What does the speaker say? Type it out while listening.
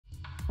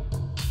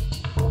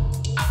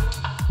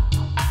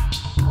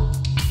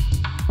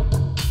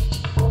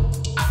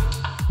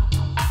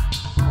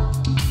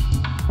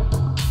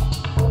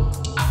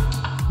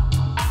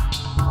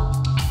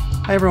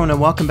Hi everyone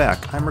and welcome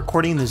back. I'm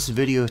recording this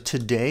video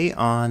today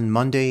on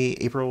Monday,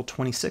 April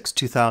 26,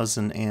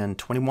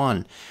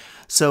 2021.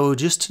 So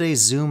just today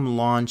Zoom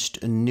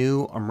launched a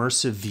new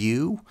immersive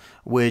view,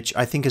 which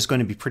I think is going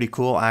to be pretty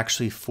cool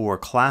actually for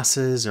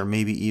classes or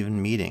maybe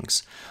even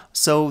meetings.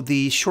 So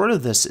the short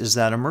of this is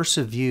that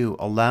immersive view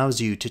allows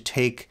you to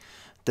take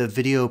the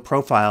video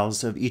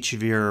profiles of each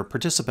of your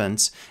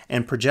participants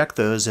and project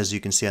those, as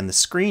you can see on the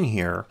screen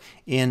here,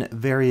 in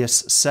various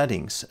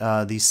settings.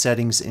 These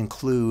settings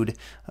include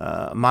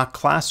mock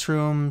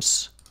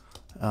classrooms,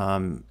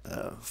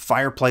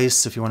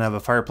 fireplace if you want to have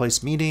a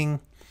fireplace meeting.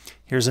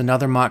 Here's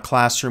another mock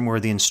classroom where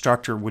the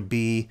instructor would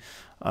be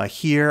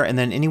here, and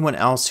then anyone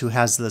else who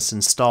has this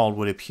installed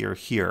would appear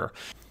here.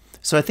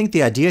 So I think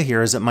the idea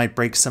here is it might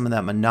break some of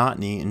that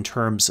monotony in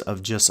terms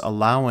of just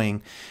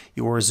allowing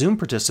your Zoom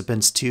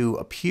participants to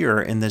appear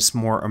in this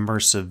more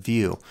immersive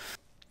view.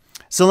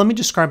 So let me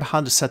describe how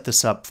to set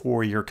this up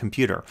for your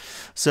computer.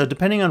 So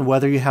depending on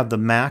whether you have the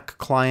Mac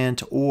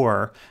client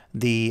or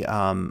the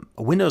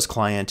Windows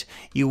client,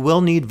 you will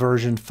need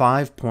version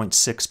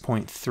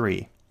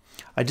 5.6.3.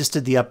 I just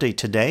did the update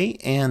today,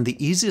 and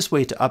the easiest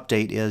way to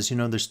update is,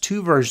 there's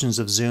two versions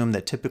of Zoom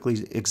that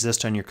typically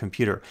exist on your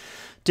computer.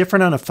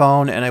 Different on a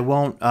phone, and I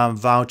won't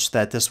vouch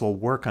that this will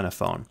work on a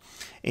phone.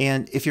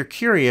 And if you're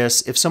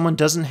curious, if someone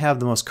doesn't have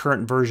the most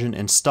current version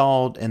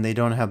installed and they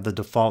don't have the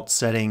default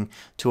setting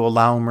to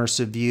allow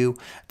immersive view,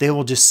 they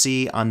will just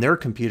see on their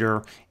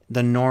computer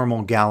the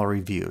normal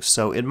gallery view.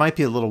 So it might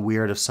be a little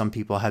weird if some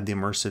people have the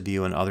immersive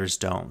view and others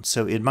don't.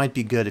 So it might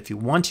be good if you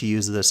want to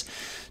use this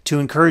to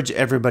encourage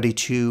everybody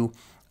to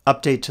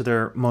update to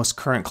their most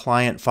current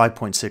client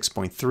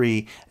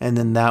 5.6.3, and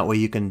then that way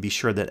you can be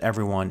sure that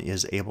everyone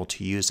is able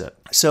to use it.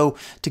 So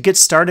to get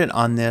started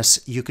on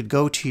this, you could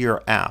go to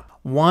your app.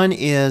 One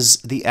is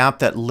the app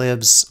that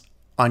lives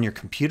on your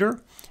computer,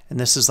 and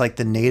this is like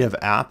the native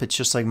app. It's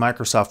just like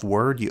Microsoft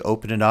Word. You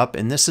open it up,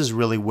 and this is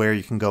really where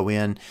you can go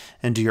in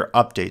and do your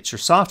updates, your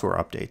software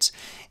updates.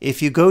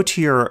 If you go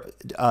to your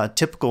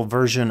typical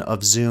version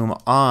of Zoom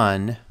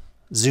on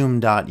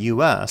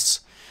zoom.us,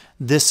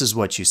 this is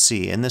what you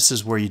see, and this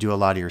is where you do a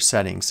lot of your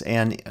settings.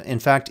 And in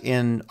fact,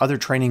 in other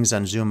trainings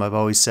on Zoom, I've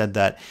always said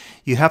that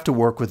you have to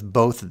work with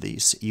both of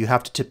these. You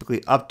have to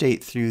typically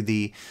update through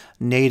the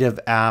native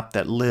app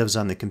that lives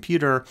on the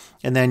computer,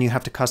 and then you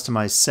have to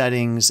customize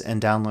settings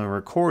and download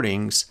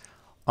recordings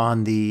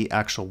on the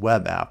actual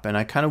web app. And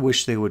I kind of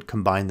wish they would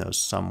combine those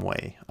some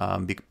way,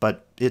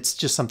 but it's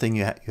just something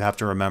you have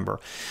to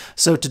remember.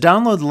 So to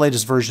download the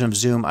latest version of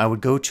Zoom, I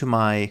would go to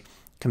my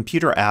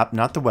computer app,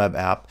 not the web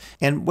app.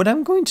 And what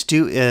I'm going to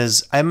do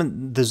is, I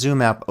have the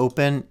Zoom app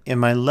open. In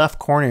my left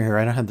corner here,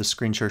 I don't have the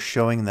screen share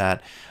showing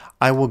that.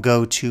 I will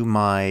go to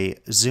my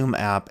Zoom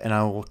app and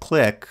I will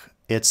click,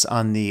 it's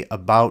on the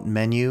About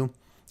menu.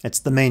 It's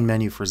the main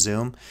menu for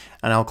Zoom.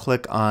 And I'll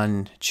click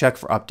on Check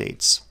for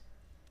Updates.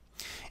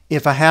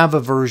 If I have a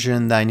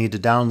version that I need to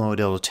download,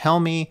 it'll tell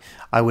me.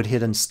 I would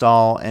hit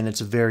install, and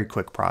it's a very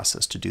quick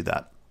process to do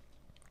that.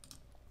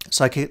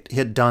 So I can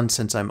hit done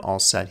since I'm all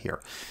set here.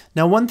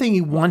 Now, one thing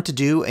you want to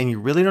do, and you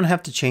really don't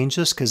have to change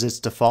this because it's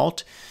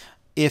default,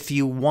 if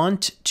you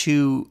want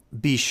to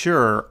be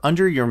sure,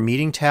 under your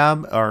meeting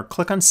tab, or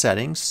click on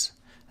settings,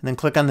 and then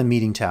click on the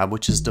meeting tab,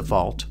 which is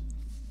default.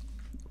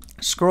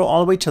 Scroll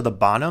all the way to the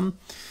bottom,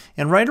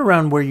 and right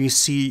around where you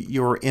see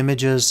your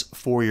images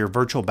for your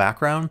virtual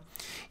background,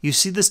 you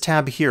see this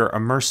tab here,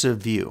 Immersive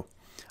View.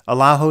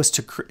 Allow hosts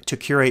to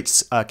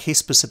curate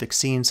case-specific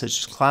scenes such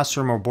as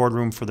classroom or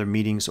boardroom for their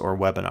meetings or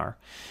webinar.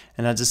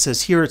 And as it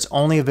says here, it's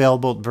only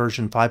available at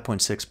version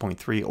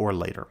 5.6.3 or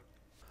later.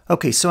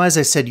 Okay, so as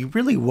I said, you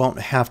really won't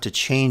have to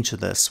change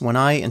this. When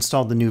I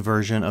installed the new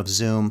version of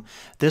Zoom,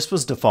 this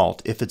was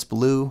default. If it's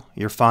blue,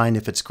 you're fine.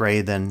 If it's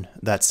gray, then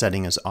that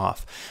setting is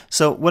off.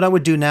 So what I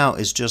would do now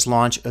is just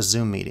launch a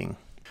Zoom meeting.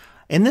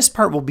 And this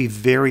part will be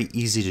very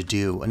easy to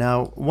do.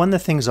 Now, one of the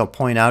things I'll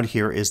point out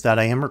here is that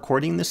I am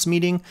recording this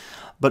meeting,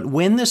 but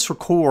when this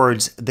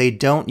records, they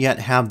don't yet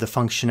have the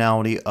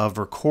functionality of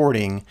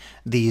recording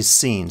these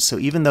scenes. So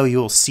even though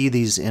you'll see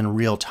these in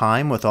real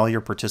time with all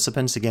your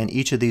participants, again,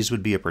 each of these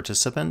would be a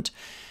participant,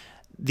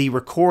 the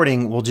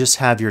recording will just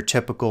have your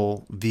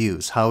typical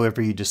views,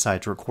 however you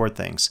decide to record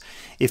things.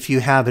 If you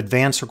have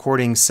advanced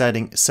recording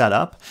setting set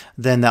up,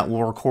 then that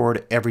will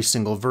record every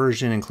single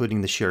version,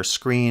 including the share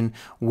screen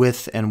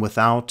with and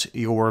without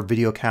your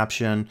video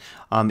caption.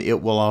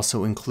 It will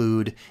also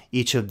include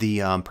each of the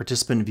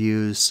participant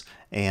views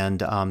and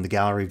the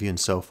gallery view and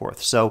so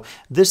forth. So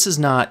this is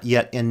not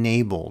yet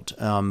enabled,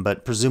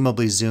 but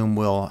presumably Zoom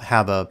will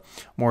have a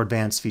more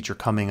advanced feature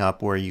coming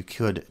up where you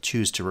could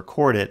choose to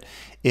record it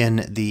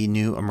in the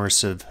new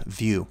immersive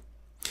view.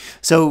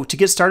 So to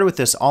get started with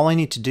this, all I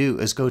need to do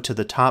is go to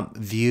the top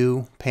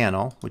view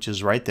panel, which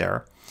is right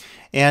there.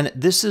 And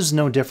this is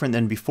no different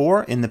than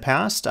before. In the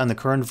past, on the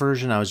current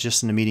version, I was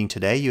just in a meeting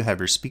today, you have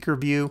your speaker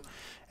view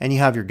and you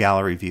have your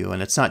gallery view.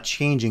 And it's not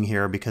changing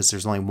here because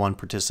there's only one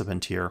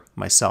participant here,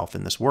 myself,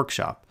 in this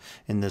workshop,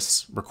 in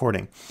this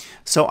recording.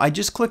 So I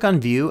just click on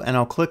view and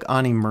I'll click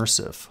on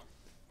immersive.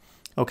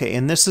 Okay,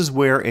 and this is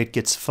where it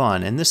gets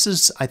fun. And this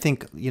is, I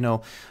think,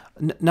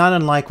 not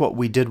unlike what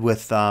we did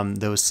with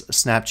those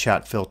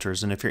Snapchat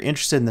filters. And if you're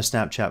interested in the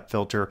Snapchat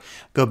filter,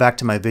 go back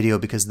to my video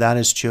because that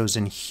is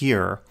chosen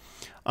here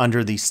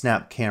under the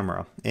snap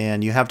camera.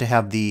 And you have to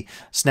have the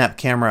snap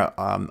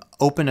camera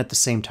open at the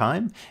same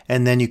time.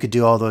 And then you could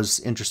do all those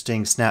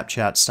interesting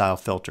Snapchat style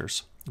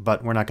filters.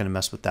 But we're not going to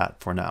mess with that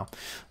for now.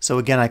 So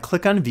again, I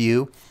click on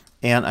View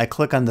and I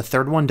click on the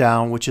third one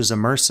down, which is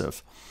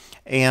Immersive.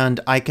 And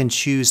I can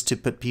choose to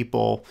put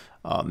people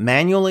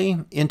manually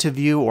into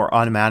view or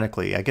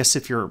automatically. I guess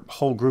if your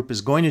whole group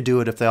is going to do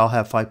it, if they all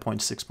have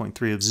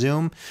 5.6.3 of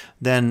Zoom,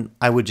 then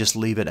I would just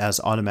leave it as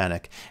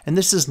automatic. And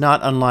this is not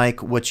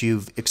unlike what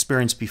you've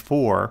experienced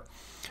before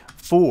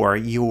for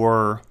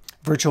your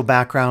virtual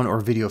background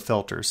or video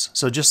filters.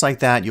 So just like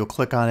that, you'll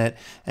click on it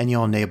and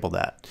you'll enable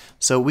that.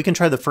 So we can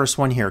try the first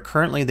one here.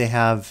 Currently they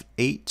have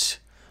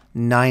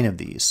 9 of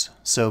these.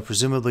 So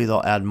presumably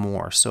they'll add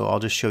more. So I'll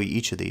just show you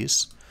each of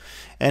these.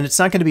 And it's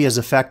not going to be as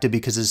effective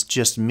because it's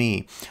just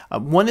me.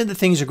 One of the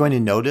things you're going to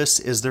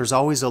notice is there's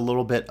always a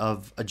little bit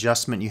of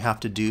adjustment you have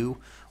to do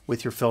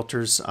with your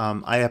filters.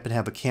 I happen to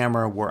have a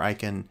camera where I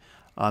can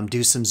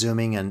do some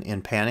zooming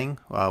and panning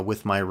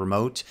with my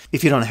remote.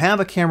 If you don't have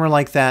a camera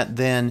like that,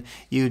 then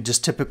you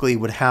just typically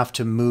would have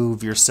to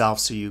move yourself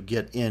so you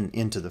get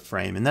into the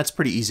frame. And that's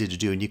pretty easy to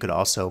do. And you could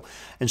also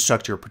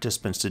instruct your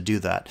participants to do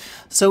that.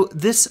 So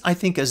this, I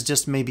think, is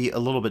just maybe a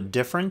little bit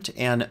different.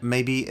 And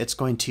maybe it's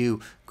going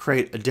to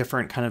create a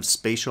different kind of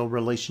spatial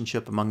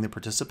relationship among the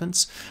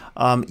participants.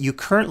 You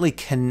currently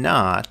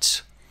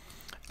cannot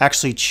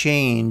actually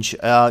change.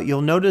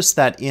 You'll notice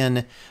that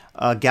in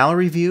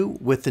gallery view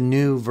with the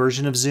new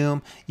version of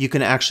Zoom, you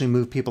can actually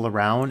move people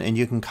around and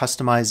you can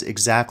customize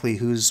exactly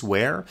who's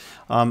where.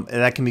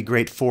 That can be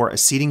great for a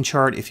seating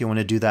chart if you want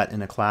to do that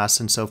in a class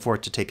and so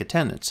forth to take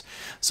attendance.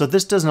 So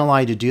this doesn't allow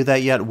you to do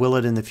that yet. Will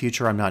it in the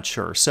future? I'm not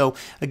sure. So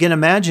again,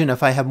 imagine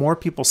if I have more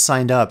people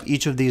signed up,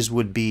 each of these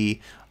would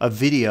be a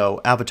video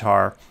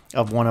avatar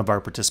of one of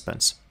our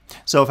participants.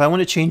 So if I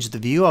want to change the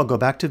view, I'll go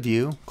back to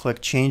View, click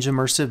Change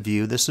Immersive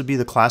View. This would be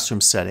the classroom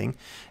setting.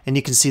 And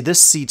you can see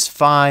this seats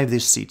 5,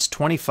 this seats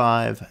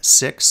 25,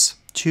 6,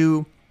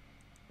 2,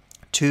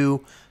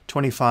 2,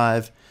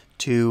 25,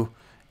 2,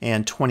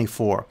 and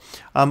 24.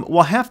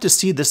 We'll have to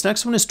see, this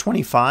next one is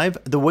 25.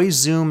 The way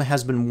Zoom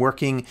has been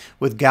working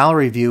with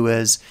gallery view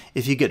is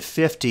if you get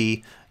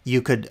 50,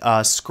 you could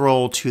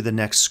scroll to the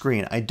next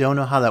screen. I don't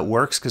know how that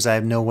works because I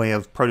have no way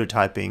of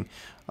prototyping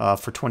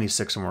for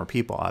 26 or more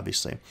people,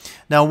 obviously.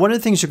 Now, one of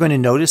the things you're going to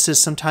notice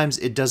is sometimes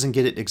it doesn't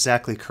get it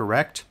exactly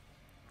correct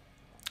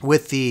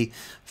with the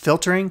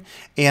filtering.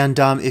 And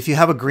if you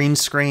have a green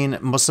screen,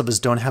 most of us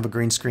don't have a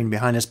green screen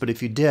behind us, but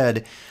if you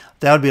did,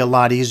 that would be a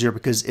lot easier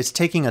because it's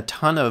taking a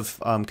ton of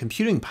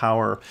computing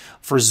power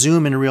for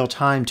Zoom in real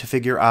time to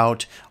figure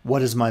out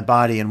what is my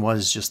body and what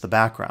is just the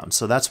background.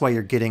 So that's why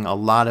you're getting a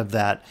lot of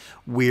that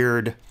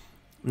weird,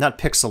 not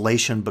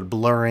pixelation, but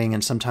blurring,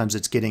 and sometimes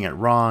it's getting it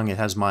wrong. It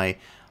has my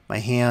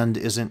hand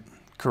isn't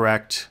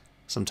correct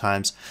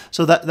sometimes.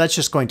 So that's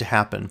just going to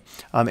happen.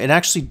 It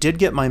actually did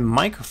get my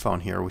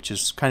microphone here, which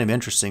is kind of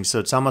interesting. So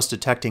it's almost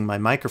detecting my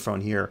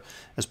microphone here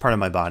as part of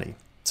my body.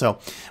 So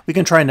we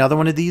can try another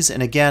one of these.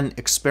 And again,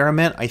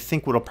 experiment. I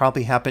think what will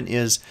probably happen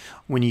is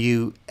when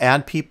you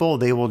add people,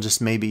 they will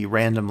just maybe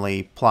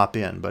randomly plop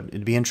in. But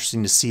it'd be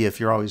interesting to see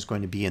if you're always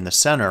going to be in the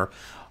center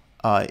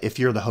if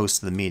you're the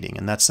host of the meeting.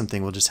 And that's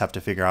something we'll just have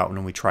to figure out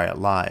when we try it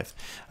live.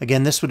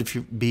 Again, this would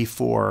be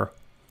for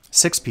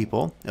 6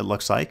 people, it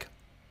looks like.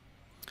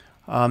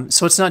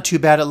 So it's not too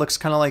bad. It looks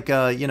kind of like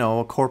a,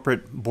 a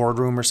corporate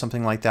boardroom or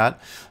something like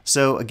that.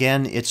 So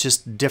again, it's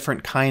just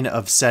different kind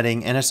of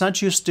setting. And it's not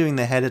just doing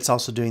the head, it's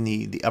also doing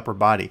the upper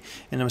body.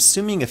 And I'm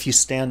assuming if you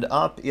stand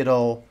up,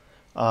 it'll,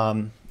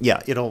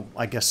 it'll,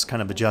 I guess,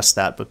 kind of adjust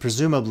that. But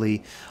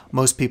presumably,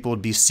 most people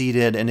would be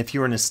seated. And if you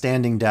were in a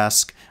standing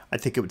desk, I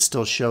think it would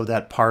still show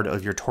that part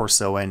of your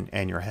torso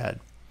and your head.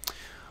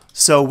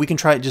 So we can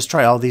just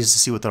try all these to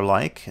see what they're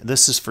like.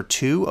 This is for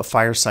 2, a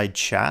fireside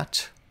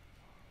chat.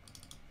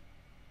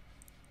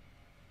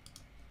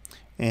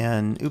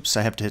 And oops,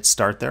 I have to hit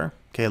start there.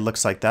 Okay, it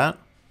looks like that.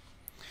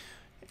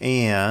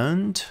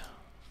 And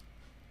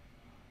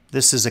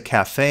this is a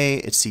cafe.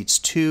 It seats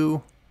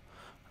 2.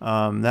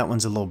 That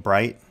one's a little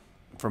bright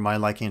for my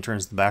liking in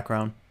terms of the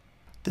background.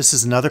 This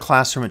is another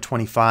classroom at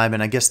 25,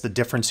 and I guess the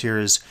difference here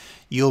is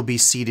you'll be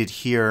seated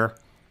here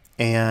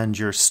and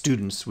your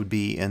students would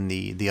be in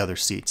the other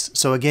seats.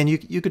 So again,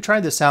 you could try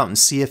this out and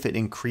see if it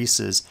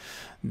increases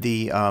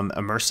the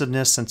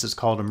immersiveness since it's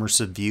called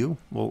Immersive View.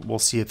 We'll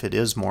see if it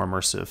is more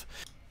immersive.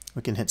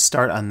 We can hit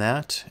start on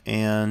that,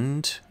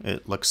 and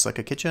it looks like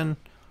a kitchen.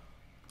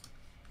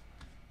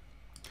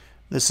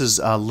 This is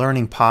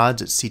Learning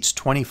Pods. It seats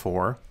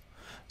 24.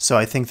 So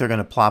I think they're going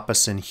to plop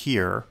us in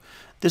here.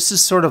 This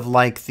is sort of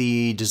like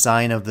the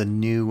design of the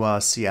new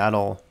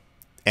Seattle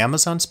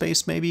Amazon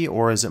space, maybe,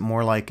 or is it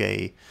more like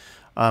a,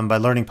 by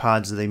Learning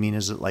Pods, they mean,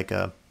 is it like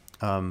a,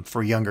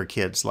 for younger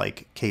kids,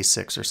 like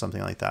K6 or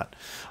something like that?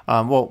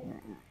 Well,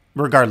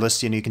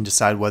 regardless, you can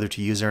decide whether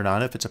to use it or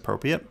not if it's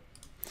appropriate.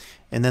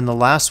 And then the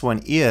last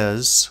one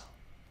is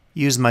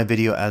use my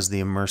video as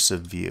the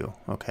immersive view.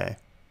 Okay.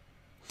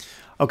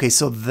 Okay,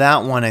 so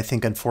that one I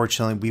think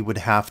unfortunately we would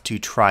have to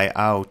try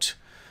out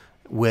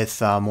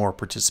with more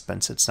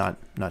participants. It's not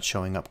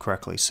showing up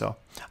correctly. So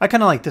I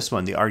kind of like this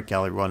one, the art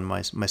gallery one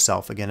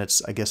myself. Again,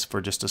 it's I guess for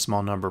just a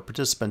small number of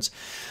participants.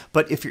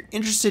 But if you're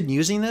interested in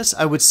using this,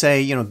 I would say,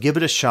 you know, give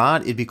it a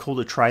shot. It'd be cool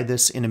to try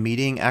this in a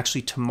meeting.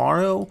 Actually,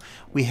 tomorrow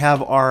we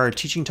have our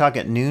teaching talk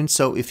at noon.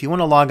 So if you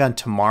want to log on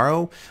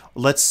tomorrow,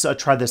 let's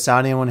try this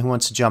out. Anyone who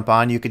wants to jump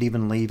on, you could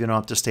even leave. You don't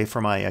have to stay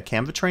for my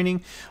Canva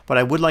training. But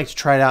I would like to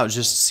try it out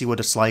just to see what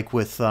it's like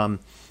with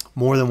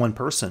more than one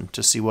person,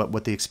 to see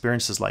what the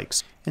experience is like.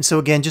 And so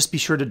again, just be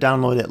sure to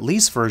download at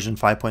least version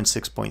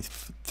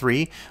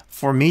 5.6.3.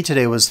 For me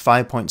today was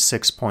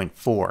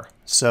 5.6.4.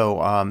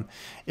 So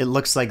it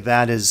looks like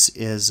that is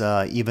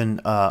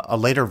even a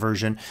later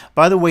version.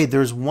 By the way,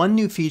 there's one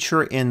new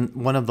feature in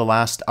one of the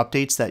last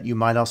updates that you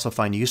might also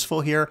find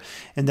useful here,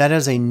 and that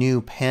is a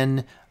new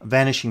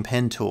Vanishing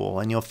Pen tool.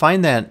 And you'll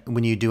find that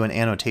when you do an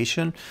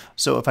annotation.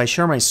 So if I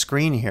share my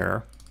screen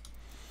here,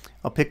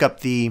 I'll pick up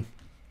the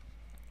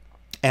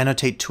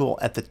Annotate tool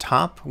at the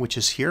top, which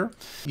is here.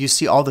 You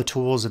see all the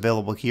tools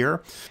available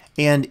here.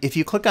 And if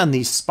you click on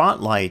the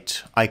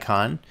spotlight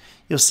icon,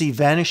 you'll see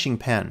Vanishing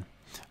Pen.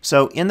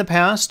 So in the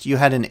past, you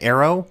had an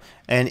arrow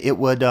and it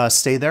would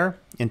stay there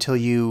until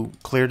you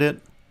cleared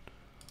it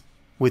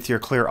with your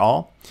clear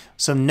all.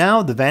 So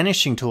now the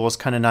vanishing tool is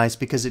kind of nice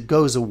because it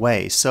goes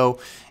away. So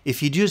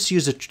if you just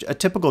use a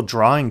typical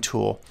drawing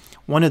tool,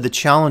 one of the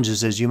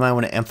challenges is you might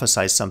want to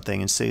emphasize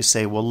something and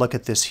say, well, look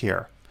at this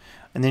here.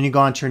 And then you go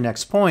on to your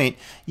next point,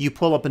 you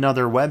pull up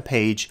another web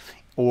page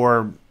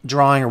or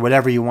drawing or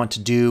whatever you want to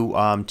do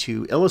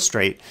to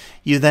illustrate.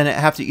 You then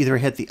have to either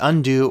hit the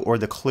undo or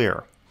the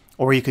clear,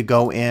 or you could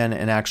go in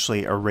and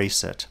actually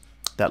erase it,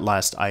 that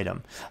last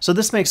item. So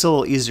this makes it a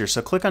little easier.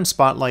 So click on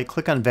Spotlight,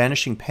 click on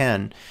Vanishing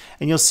Pen,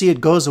 and you'll see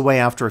it goes away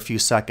after a few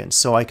seconds.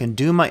 So I can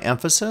do my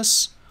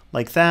emphasis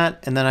like that,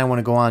 and then I want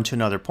to go on to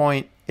another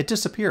point. It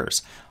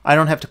disappears. I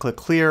don't have to click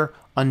clear,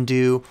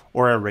 undo,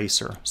 or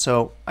eraser.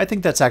 So I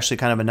think that's actually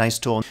kind of a nice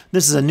tool.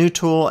 This is a new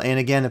tool, and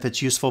again, if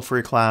it's useful for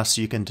your class,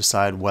 you can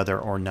decide whether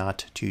or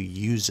not to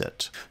use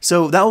it.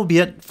 So that will be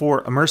it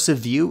for Immersive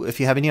View. If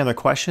you have any other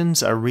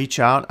questions, reach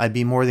out. I'd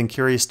be more than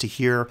curious to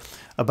hear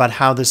about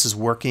how this is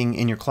working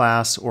in your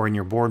class or in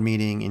your board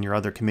meeting, in your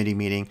other committee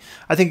meeting.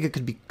 I think it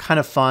could be kind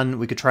of fun.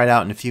 We could try it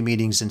out in a few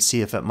meetings and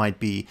see if it might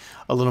be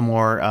a little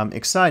more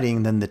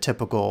exciting than the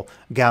typical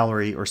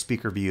gallery or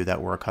speaker view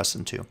that we're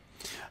accustomed to.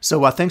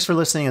 So thanks for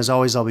listening. As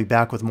always, I'll be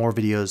back with more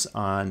videos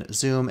on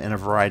Zoom and a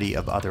variety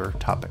of other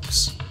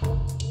topics.